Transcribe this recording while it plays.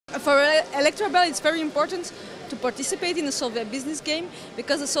For Electrabel, it's very important to participate in the Solvay business game,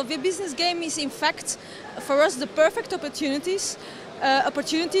 because the Solvay business game is in fact for us the perfect opportunity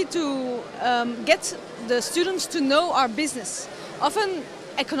to get the students to know our business. Often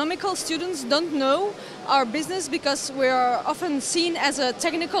economical students don't know our business because we are often seen as a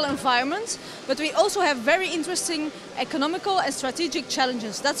technical environment, but we also have very interesting economical and strategic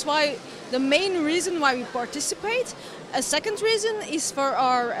challenges. That's why the main reason why we participate. A second reason is for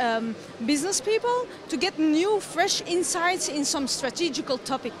our business people to get new, fresh insights in some strategical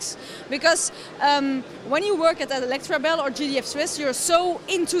topics. Because when you work at Electrabel or GDF Suez, you're so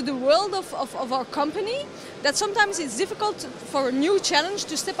into the world of our company that sometimes it's difficult for a new challenge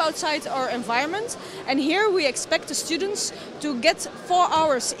to step outside our environment. And here we expect the students to get 4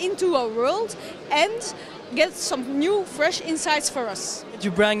 hours into our world and get some new, fresh insights for us. You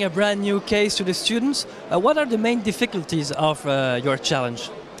bring a brand new case to the students. What are the main difficulties of your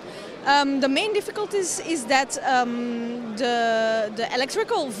challenge? The main difficulties is that the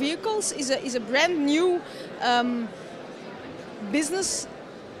electrical vehicles is a brand new business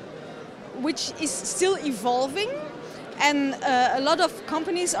which is still evolving, and a lot of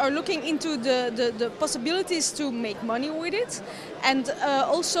companies are looking into the possibilities to make money with it, and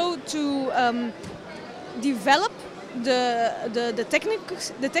also to develop the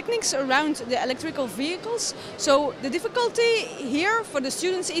techniques around the electrical vehicles. So the difficulty here for the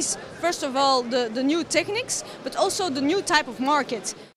students is first of all the new techniques, but also the new type of market.